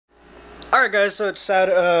Alright guys, so it's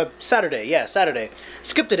Saturday. Yeah, Saturday.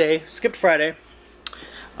 Skipped a day. Skipped Friday.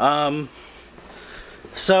 Oh,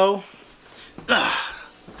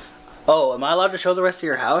 am I allowed to show the rest of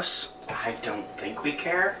your house? I don't think we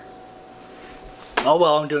care. Oh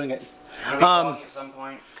well, I'm doing it. At some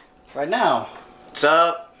point. Right now. What's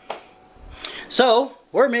up? So,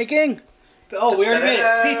 we're making... Oh, we already made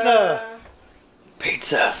it. Pizza!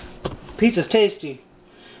 Pizza. Pizza's tasty.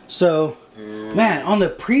 So, man, on the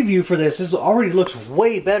preview for this already looks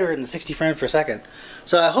way better in the 60 frames per second.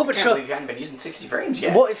 So I hope it shows... You haven't been using 60 frames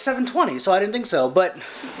yet. Well, it's 720, so I didn't think so, but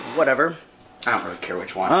whatever. I don't really care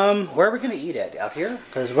which one. Where are we gonna eat at? Out here?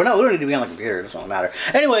 Because we don't need to be on the computer. It doesn't matter.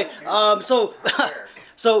 Anyway, so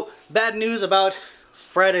bad news about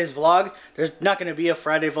Friday's vlog. There's not gonna be a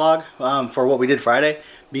Friday vlog for what we did Friday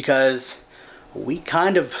because we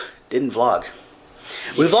kind of didn't vlog.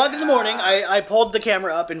 We vlogged in the morning. I pulled the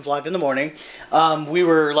camera up and vlogged in the morning. We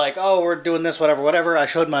were like, oh, we're doing this, whatever. I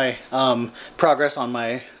showed my progress on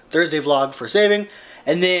my Thursday vlog for saving,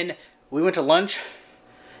 and then we went to lunch.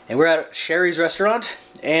 And we're at Sherry's restaurant,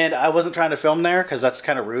 and I wasn't trying to film there because that's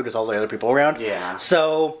kind of rude with all the other people around. Yeah.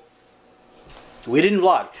 So we didn't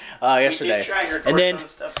vlog yesterday. We did try and record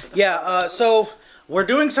some stuff. So we're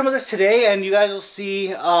doing some of this today, and you guys will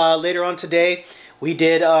see later on today. We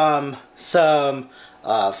did some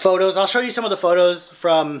photos. I'll show you some of the photos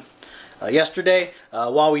from yesterday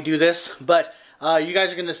while we do this. But you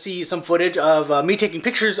guys are going to see some footage of me taking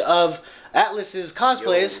pictures of Atlis's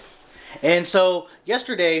cosplays. Yo. And so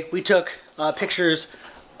yesterday we took pictures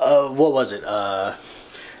of, what was it?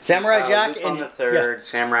 Samurai Jack Lupin the Third,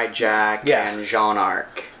 Samurai Jack, and Jean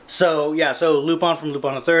Arc. So yeah, so Lupin from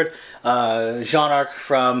Lupin the Third, Jean Arc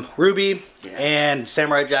from Ruby, and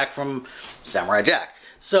Samurai Jack from Samurai Jack.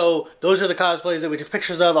 So those are the cosplays that we took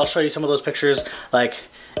pictures of. I'll show you some of those pictures like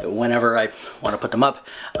whenever I want to put them up.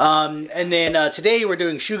 And then today we're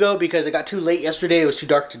doing Shugo because it got too late yesterday. It was too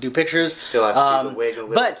dark to do pictures. Still have to do the wig a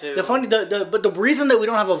little too. But the reason that we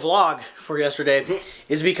don't have a vlog for yesterday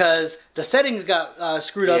is because the settings got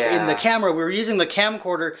screwed up in the camera. We were using the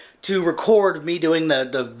camcorder to record me doing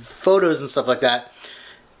the photos and stuff like that.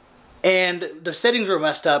 And the settings were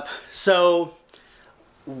messed up, so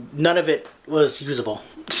none of it was usable.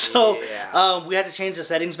 So we had to change the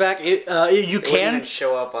settings back. You can even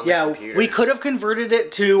show up on the computer. We could have converted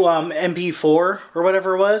it to MP4 or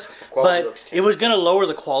whatever it was, but it was going to lower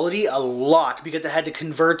the quality a lot because it had to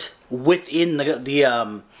convert within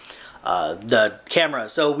the camera.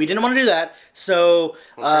 So we didn't want to do that. So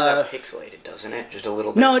it turns out pixelated, doesn't it? Just a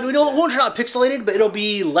little bit. No, it won't turn out pixelated, but it'll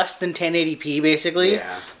be less than 1080p basically.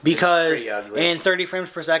 Yeah. Because in 30 frames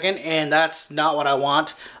per second, and that's not what I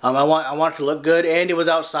want. I want it to look good, and it was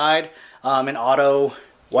outside in auto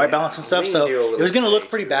white balance and stuff, so it was gonna look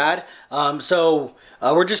pretty bad. I'm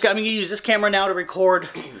gonna use this camera now to record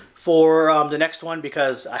for the next one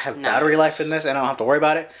because I have battery life in this, and I don't have to worry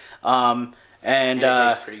about it. And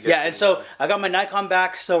so I got my Nikon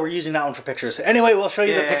back, so we're using that one for pictures. Anyway, we'll show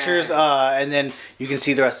you the pictures, and then you can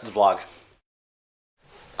see the rest of the vlog.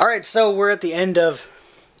 Alright, so we're at the end of,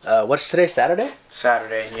 what's today, Saturday?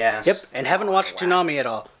 Saturday, yes. Yep, and haven't watched Toonami at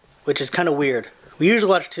all, which is kind of weird. I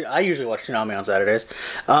usually watch Toonami on Saturdays.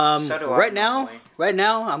 So do I right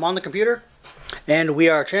now, I'm on the computer, and we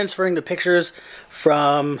are transferring the pictures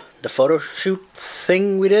from the photo shoot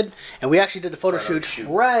thing we did, and we actually did the photo shoot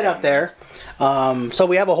right up there. So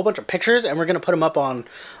we have a whole bunch of pictures, and we're gonna put them up on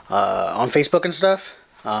Facebook and stuff.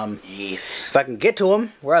 Yes. If I can get to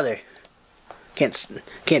them, where are they?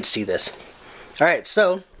 Can't see this. All right,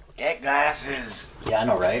 so get glasses. Yeah, I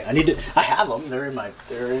know, right? I have them. They're in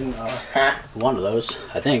one of those,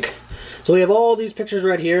 I think. So we have all these pictures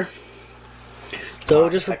right here. So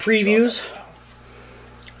just for previews,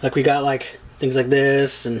 like we got like things like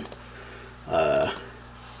this and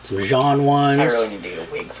some Jean ones. I really need to get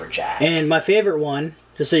a wig for Jack. And my favorite one,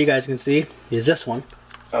 just so you guys can see, is this one.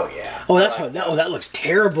 Oh yeah. Oh, that looks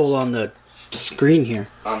terrible on the screen here.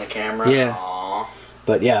 On the camera. Yeah. Aww.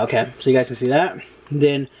 But yeah, okay. So you guys can see that. And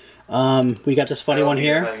then we got this funny one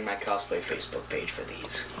here. Having my cosplay Facebook page for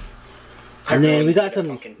these. And then we got some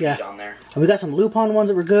on there. And we got some Lupin ones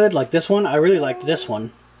that were good, like this one. I really liked this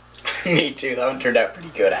one. Me too. That one turned out pretty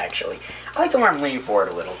good, actually. I like the one I'm leaning forward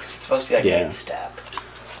a little because it's supposed to be like a mid-step.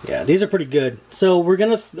 Yeah, these are pretty good. So we're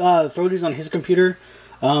gonna throw these on his computer.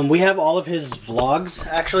 We have all of his vlogs,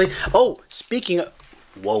 actually. Oh, speaking of...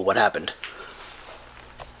 Whoa, what happened?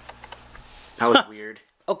 That was weird.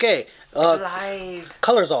 Okay.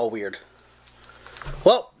 Color's all weird.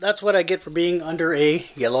 Well, that's what I get for being under a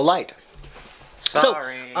yellow light.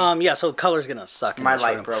 Sorry. So, so color's gonna suck. My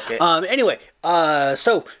light broke it. Anyway,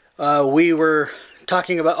 we were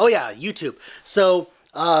talking about, oh yeah, YouTube. So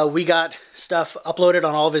we got stuff uploaded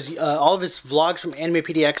on all of his vlogs from Anime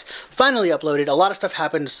PDX. Finally uploaded. A lot of stuff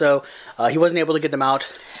happened, so he wasn't able to get them out.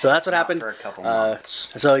 So that's what happened for a couple months.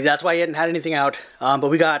 So that's why he hadn't had anything out. But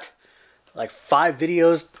we got like 5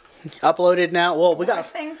 videos uploaded now. Well, we got. I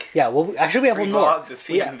think. Yeah. Well, actually, we have 1 more. Vlogs of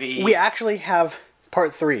CMV. We actually have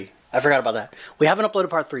part 3. I forgot about that. We haven't uploaded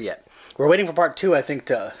part 3 yet. We're waiting for part 2, I think,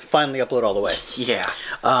 to finally upload all the way. Yeah.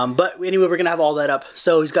 But anyway, we're going to have all that up.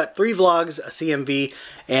 So he's got 3 vlogs, a CMV,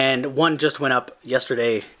 and 1 just went up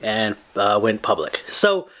yesterday and went public.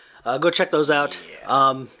 So go check those out.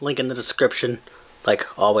 Yeah. Link in the description, like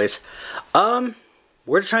always.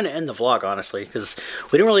 We're just trying to end the vlog, honestly, because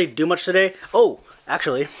we didn't really do much today. Oh,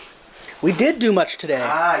 actually, we did do much today.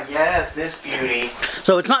 Ah, yes, this beauty.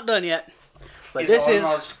 So it's not done yet. But this is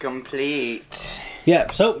almost complete.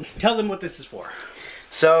 Yeah, so tell them what this is for.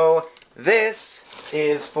 So this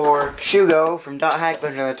is for Shugo from Dot Hack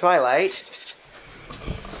Legend of the Twilight.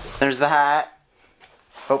 There's the hat.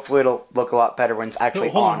 Hopefully it'll look a lot better when it's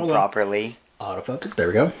actually on properly. Autofocus, there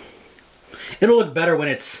we go. It'll look better when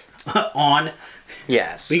it's on.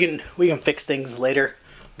 Yes. We can fix things later.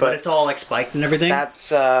 But it's all like spiked and everything.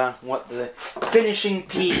 That's what the finishing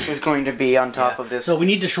piece is going to be on top of this. So we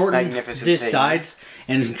need to shorten this sides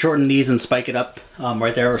and shorten these and spike it up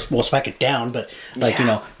right there. We'll spike it down, but like you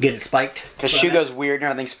know, get it spiked. Because Shugo's weird and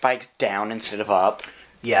everything spikes down instead of up.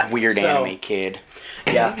 Yeah. Weird anime kid.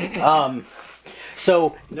 Yeah.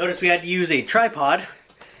 So notice we had to use a tripod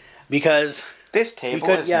because this table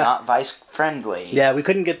is not vice friendly. Yeah, we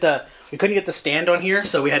couldn't get the stand on here,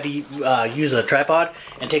 so we had to use a tripod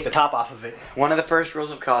and take the top off of it. One of the first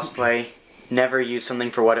rules of cosplay: never use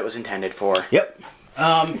something for what it was intended for. Yep.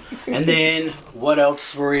 And then what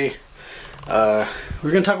else were we? We're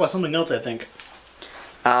gonna talk about something else, I think.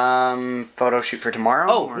 Photo shoot for tomorrow.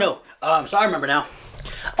 Oh or? No. So I remember now.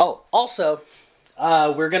 Oh, also,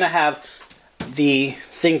 we're gonna have the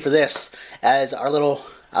thing for this as our little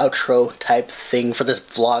outro type thing for this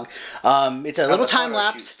vlog. It's a little time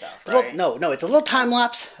lapse. Right? No, it's a little time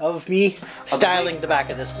lapse of me styling the back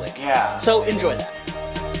of this wig. Yeah. So enjoy that.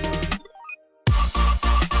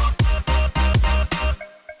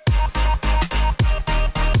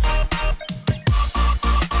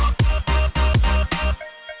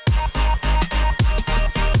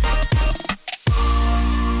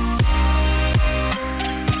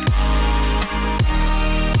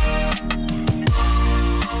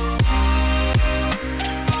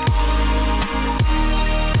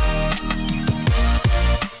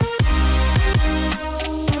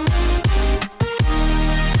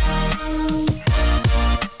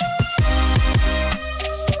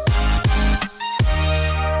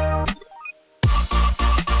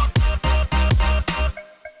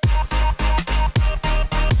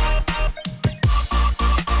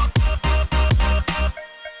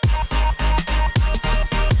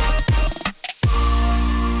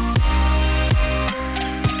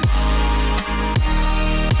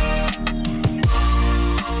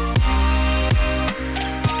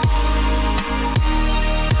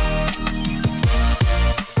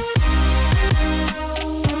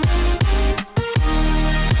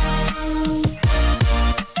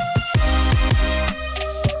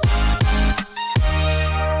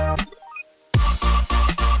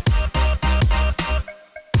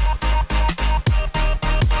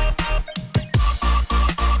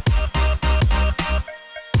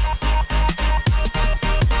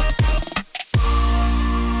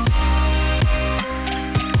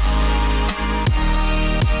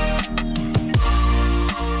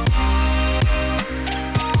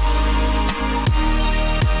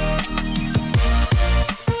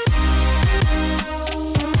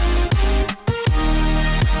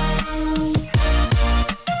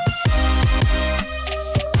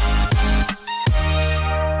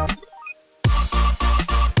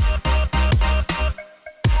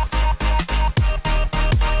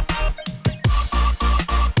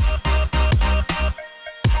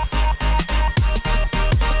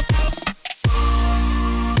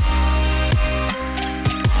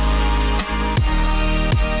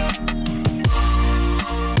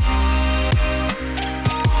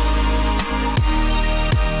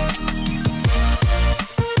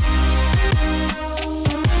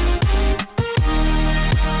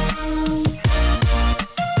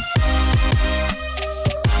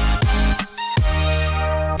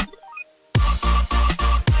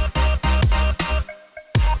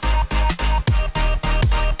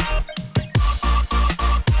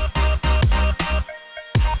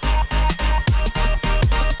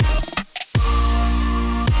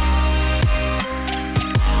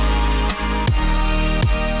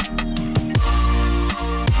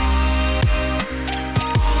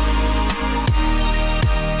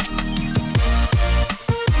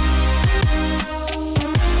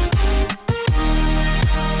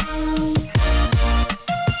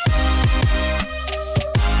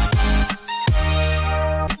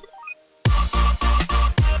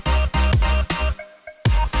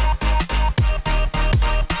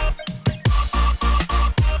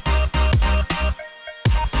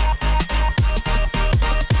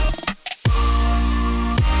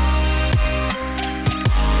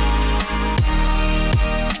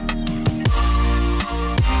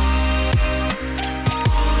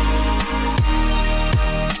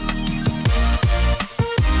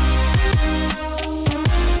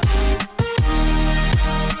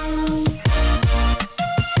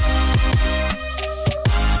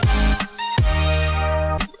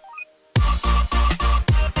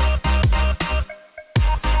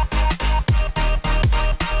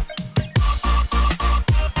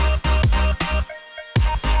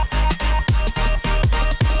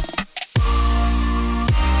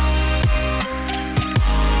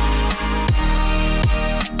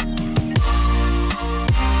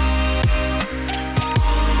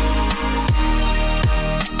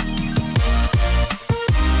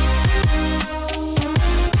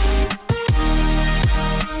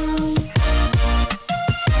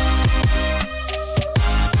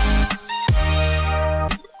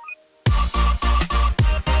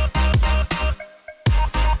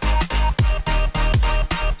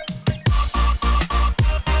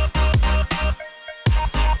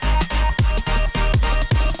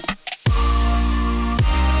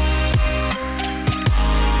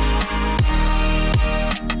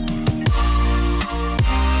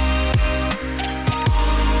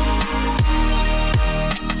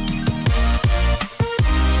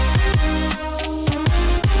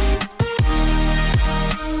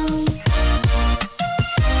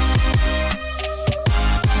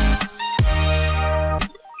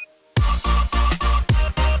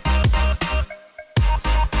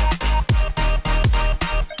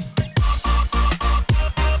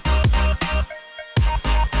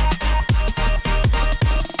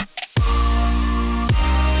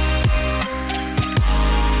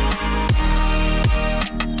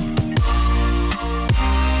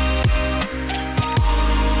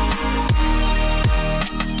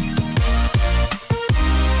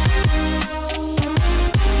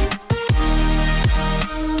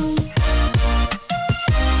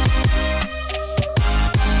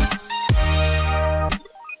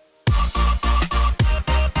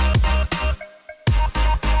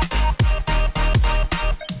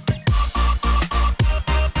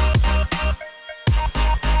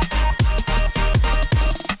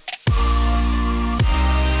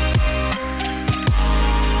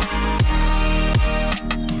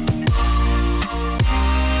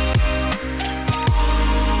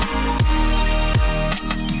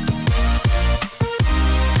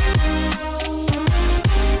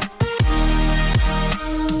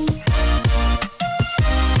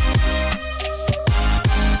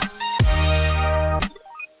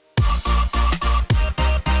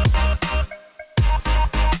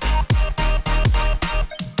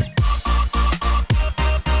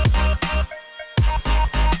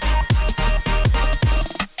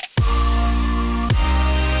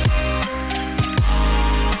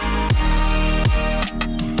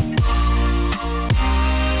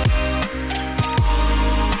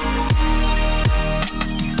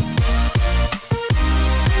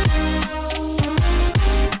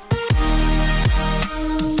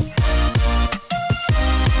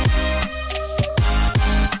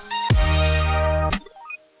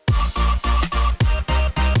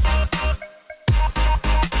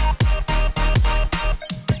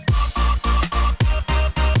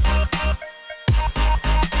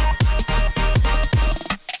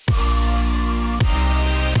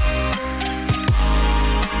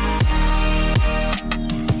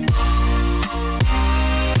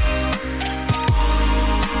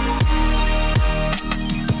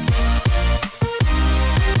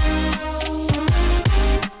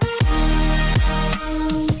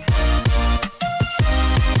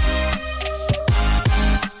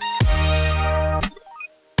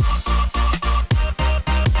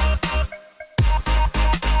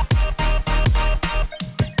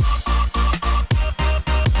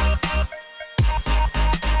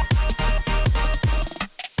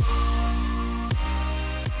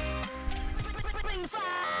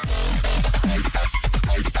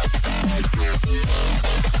 Bye.